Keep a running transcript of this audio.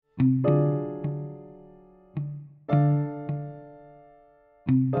Hi,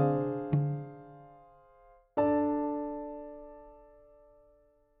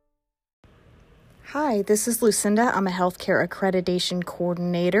 this is Lucinda. I'm a healthcare accreditation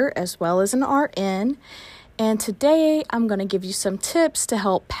coordinator as well as an RN. And today I'm going to give you some tips to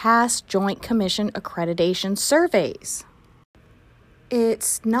help pass Joint Commission accreditation surveys.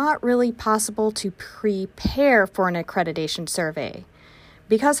 It's not really possible to prepare for an accreditation survey.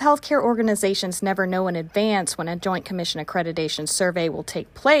 Because healthcare organizations never know in advance when a Joint Commission accreditation survey will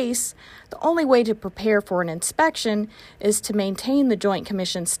take place, the only way to prepare for an inspection is to maintain the Joint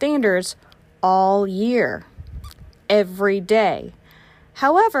Commission standards all year, every day.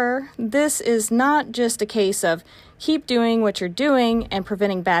 However, this is not just a case of keep doing what you're doing and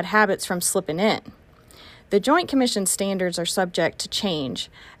preventing bad habits from slipping in. The Joint Commission standards are subject to change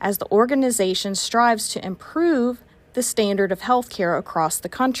as the organization strives to improve the standard of healthcare across the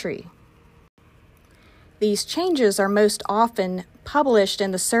country. These changes are most often published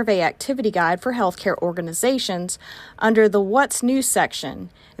in the Survey Activity Guide for Healthcare Organizations under the What's New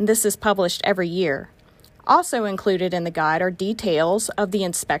section, and this is published every year. Also included in the guide are details of the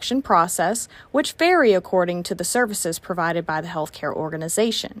inspection process, which vary according to the services provided by the healthcare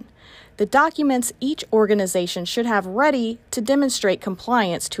organization. The documents each organization should have ready to demonstrate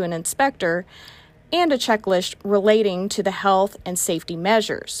compliance to an inspector and a checklist relating to the health and safety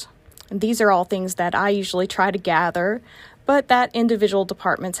measures. And these are all things that I usually try to gather, but that individual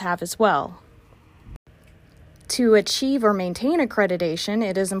departments have as well. To achieve or maintain accreditation,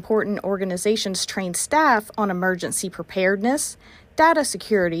 it is important organizations train staff on emergency preparedness, data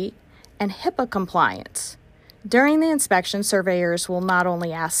security, and HIPAA compliance. During the inspection, surveyors will not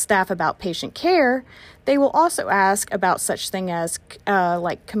only ask staff about patient care, they will also ask about such thing as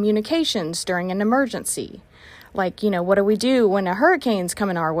like communications during an emergency. Like, what do we do when a hurricane's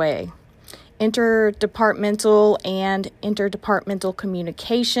coming our way? Interdepartmental and interdepartmental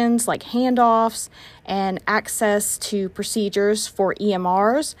communications like handoffs and access to procedures for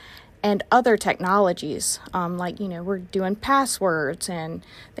EMRs and other technologies, we're doing passwords and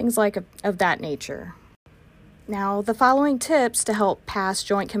things of that nature. Now, the following tips to help pass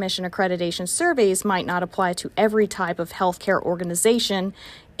Joint Commission accreditation surveys might not apply to every type of healthcare organization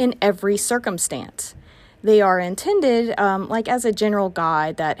in every circumstance. They are intended as a general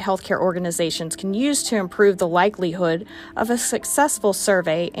guide that healthcare organizations can use to improve the likelihood of a successful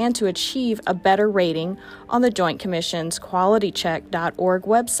survey and to achieve a better rating on the Joint Commission's qualitycheck.org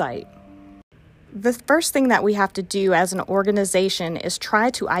website. The first thing that we have to do as an organization is try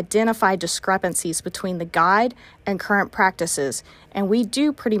to identify discrepancies between the guide and current practices, and we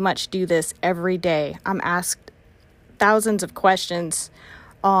do pretty much do this every day. I'm asked thousands of questions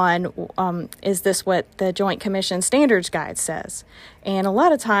on is this what the Joint Commission Standards Guide says? And a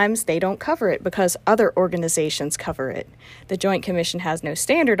lot of times they don't cover it because other organizations cover it. The Joint Commission has no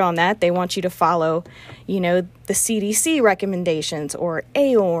standard on that. They want you to follow, the CDC recommendations or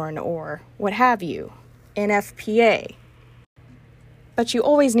AORN or what have you, NFPA. But you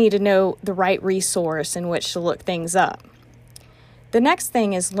always need to know the right resource in which to look things up. The next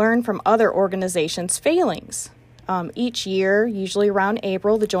thing is learn from other organizations' failings. Each year, usually around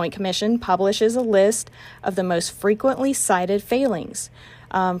April, the Joint Commission publishes a list of the most frequently cited failings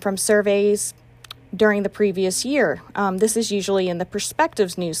from surveys during the previous year. This is usually in the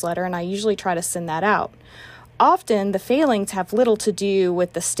Perspectives newsletter, and I usually try to send that out. Often, the failings have little to do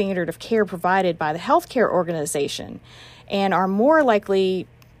with the standard of care provided by the healthcare organization and are more likely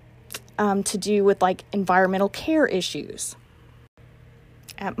to do with environmental care issues.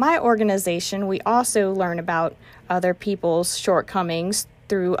 At my organization, we also learn about other people's shortcomings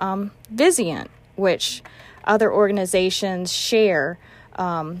through Vizient, which other organizations share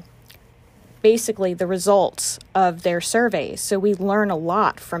basically the results of their surveys. So we learn a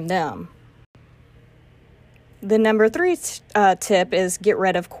lot from them. The number 3 tip is get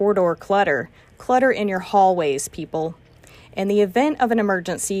rid of corridor clutter. Clutter in your hallways, people. In the event of an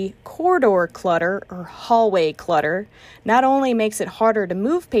emergency, corridor clutter or hallway clutter not only makes it harder to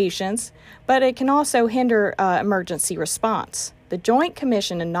move patients, but it can also hinder emergency response. The Joint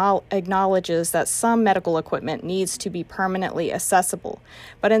Commission acknowledges that some medical equipment needs to be permanently accessible,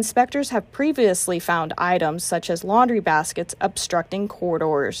 but inspectors have previously found items such as laundry baskets obstructing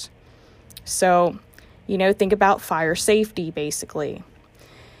corridors. So, think about fire safety, basically.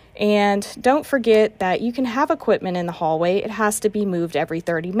 And don't forget that you can have equipment in the hallway. It has to be moved every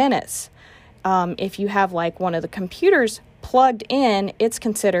 30 minutes. If you have one of the computers plugged in, it's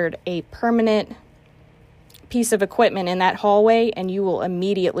considered a permanent piece of equipment in that hallway, and you will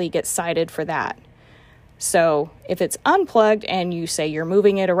immediately get cited for that. So if it's unplugged and you say you're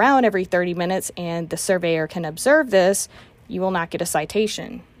moving it around every 30 minutes and the surveyor can observe this, you will not get a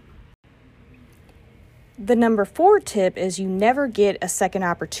citation. The number 4 tip is you never get a second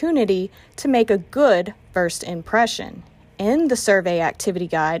opportunity to make a good first impression. In the survey activity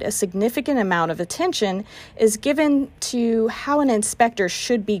guide, a significant amount of attention is given to how an inspector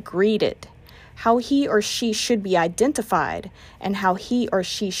should be greeted, how he or she should be identified, and how he or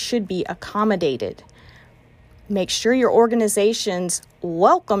she should be accommodated. Make sure your organization's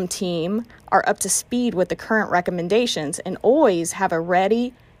welcome team are up to speed with the current recommendations, and always have a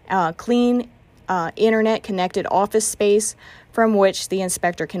ready, clean, internet-connected office space from which the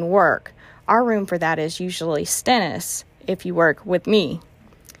inspector can work. Our room for that is usually Stennis, if you work with me.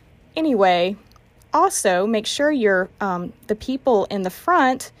 Anyway, also make sure the people in the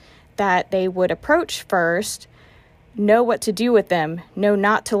front that they would approach first know what to do with them. Know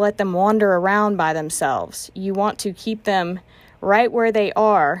not to let them wander around by themselves. You want to keep them right where they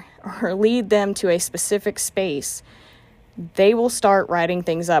are or lead them to a specific space. They will start writing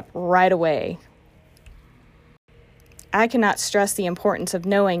things up right away. I cannot stress the importance of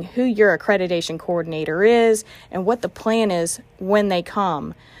knowing who your accreditation coordinator is and what the plan is when they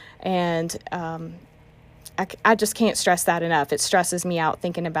come. And I just can't stress that enough. It stresses me out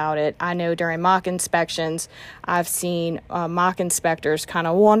thinking about it. I know during mock inspections, I've seen mock inspectors kind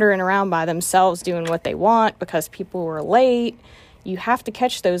of wandering around by themselves doing what they want because people were late. You have to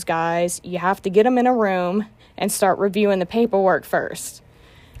catch those guys. You have to get them in a room and start reviewing the paperwork first.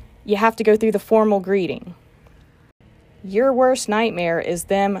 You have to go through the formal greeting. Your worst nightmare is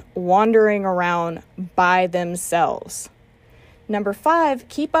them wandering around by themselves. Number 5,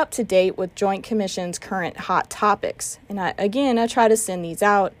 keep up to date with Joint Commission's current hot topics. And I try to send these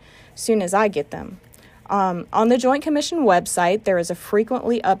out as soon as I get them. On the Joint Commission website, there is a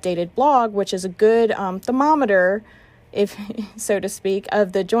frequently updated blog, which is a good thermometer, if so to speak,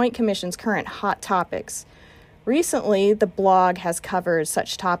 of the Joint Commission's current hot topics. Recently, the blog has covered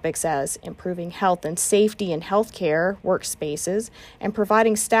such topics as improving health and safety in healthcare workspaces and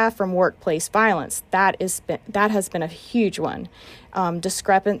providing staff from workplace violence. That has been a huge one.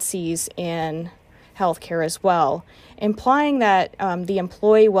 Discrepancies in healthcare as well, implying that the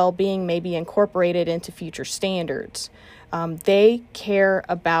employee well-being may be incorporated into future standards. They care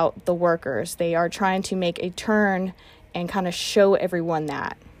about the workers. They are trying to make a turn and kind of show everyone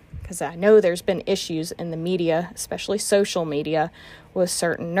that. Because I know there's been issues in the media, especially social media, with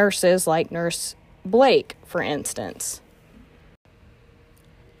certain nurses like Nurse Blake, for instance.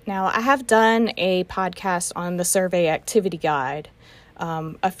 Now, I have done a podcast on the survey activity guide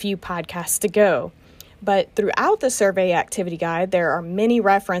a few podcasts ago. But throughout the survey activity guide, there are many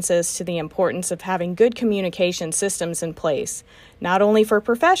references to the importance of having good communication systems in place, not only for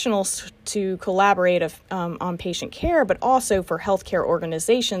professionals to collaborate on patient care, but also for healthcare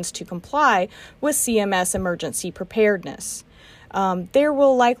organizations to comply with CMS emergency preparedness. There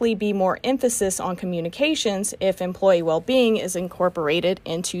will likely be more emphasis on communications if employee well-being is incorporated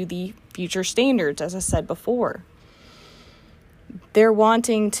into the future standards, as I said before. They're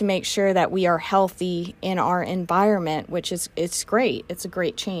wanting to make sure that we are healthy in our environment, which it's great. It's a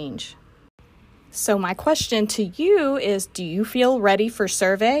great change. So my question to you is, do you feel ready for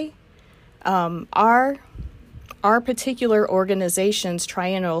survey? Our particular organization's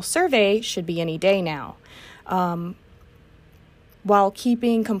triennial survey should be any day now. While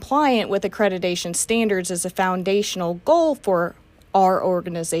keeping compliant with accreditation standards is a foundational goal for our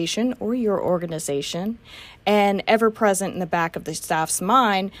organization or your organization, and ever present in the back of the staff's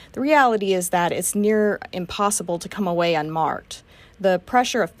mind, the reality is that it's near impossible to come away unmarked. The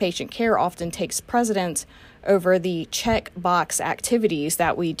pressure of patient care often takes precedence over the checkbox activities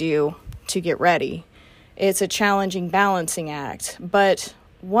that we do to get ready. It's a challenging balancing act, but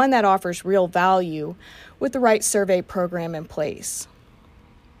one that offers real value with the right survey program in place.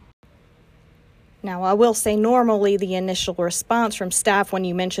 Now, I will say normally the initial response from staff when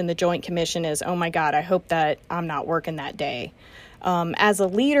you mention the Joint Commission is, oh my God, I hope that I'm not working that day. As a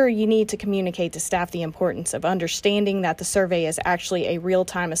leader, you need to communicate to staff the importance of understanding that the survey is actually a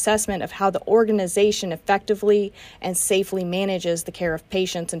real-time assessment of how the organization effectively and safely manages the care of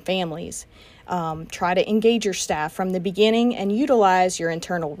patients and families. Try to engage your staff from the beginning and utilize your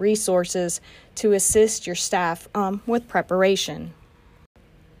internal resources to assist your staff with preparation.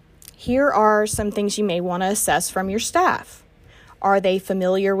 Here are some things you may want to assess from your staff. Are they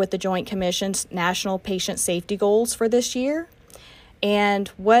familiar with the Joint Commission's National Patient Safety Goals for this year? And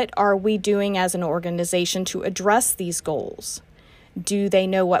what are we doing as an organization to address these goals? Do they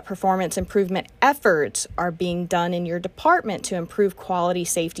know what performance improvement efforts are being done in your department to improve quality,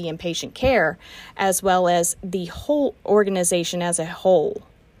 safety, and patient care, as well as the whole organization as a whole?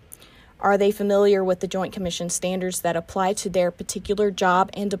 Are they familiar with the Joint Commission standards that apply to their particular job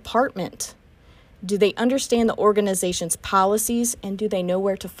and department? Do they understand the organization's policies, and do they know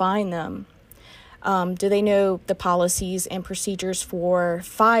where to find them? Do they know the policies and procedures for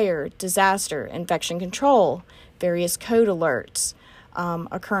fire, disaster, infection control, various code alerts,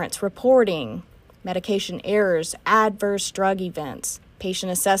 occurrence reporting, medication errors, adverse drug events,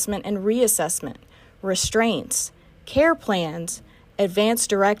 patient assessment and reassessment, restraints, care plans, advanced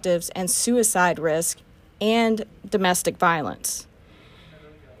directives, and suicide risk, and domestic violence?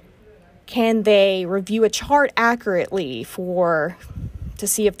 Can they review a chart accurately to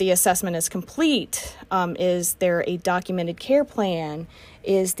see if the assessment is complete? Is there a documented care plan?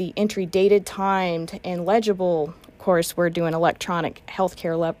 Is the entry dated, timed, and legible? Of course, we're doing electronic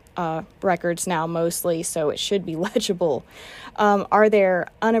healthcare records now mostly, so it should be legible. Are there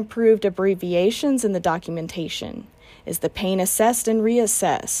unapproved abbreviations in the documentation? Is the pain assessed and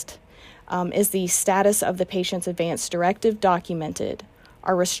reassessed? Is the status of the patient's advanced directive documented?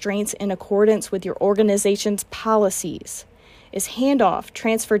 Are restraints in accordance with your organization's policies? Is handoff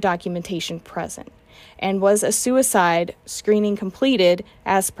transfer documentation present? And was a suicide screening completed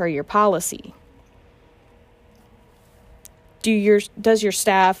as per your policy? Does your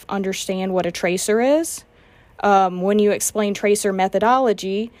staff understand what a tracer is? When you explain tracer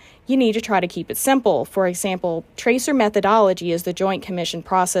methodology, you need to try to keep it simple. For example, tracer methodology is the Joint Commission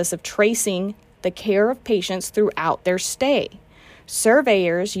process of tracing the care of patients throughout their stay.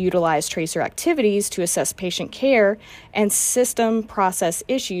 Surveyors utilize tracer activities to assess patient care and system process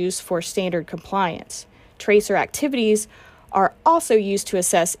issues for standard compliance. Tracer activities are also used to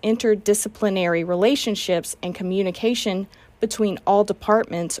assess interdisciplinary relationships and communication between all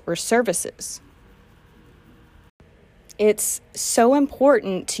departments or services. It's so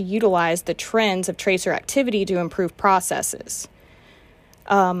important to utilize the trends of tracer activity to improve processes.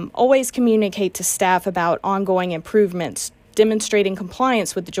 Always communicate to staff about ongoing improvements, demonstrating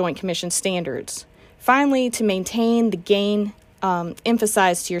compliance with the Joint Commission standards. Finally, to maintain the gain,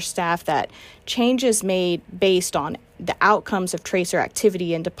 emphasize to your staff that changes made based on the outcomes of tracer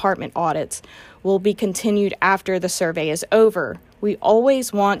activity and department audits will be continued after the survey is over. We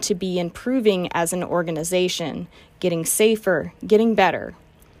always want to be improving as an organization, getting safer, getting better.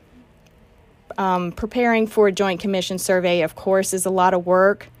 Preparing for a Joint Commission survey, of course, is a lot of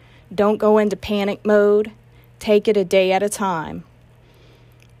work. Don't go into panic mode. Take it a day at a time.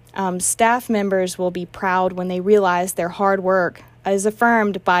 Staff members will be proud when they realize their hard work is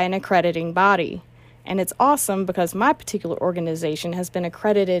affirmed by an accrediting body. And it's awesome because my particular organization has been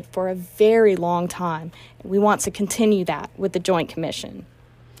accredited for a very long time. We want to continue that with the Joint Commission.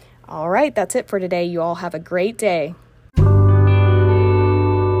 All right, that's it for today. You all have a great day.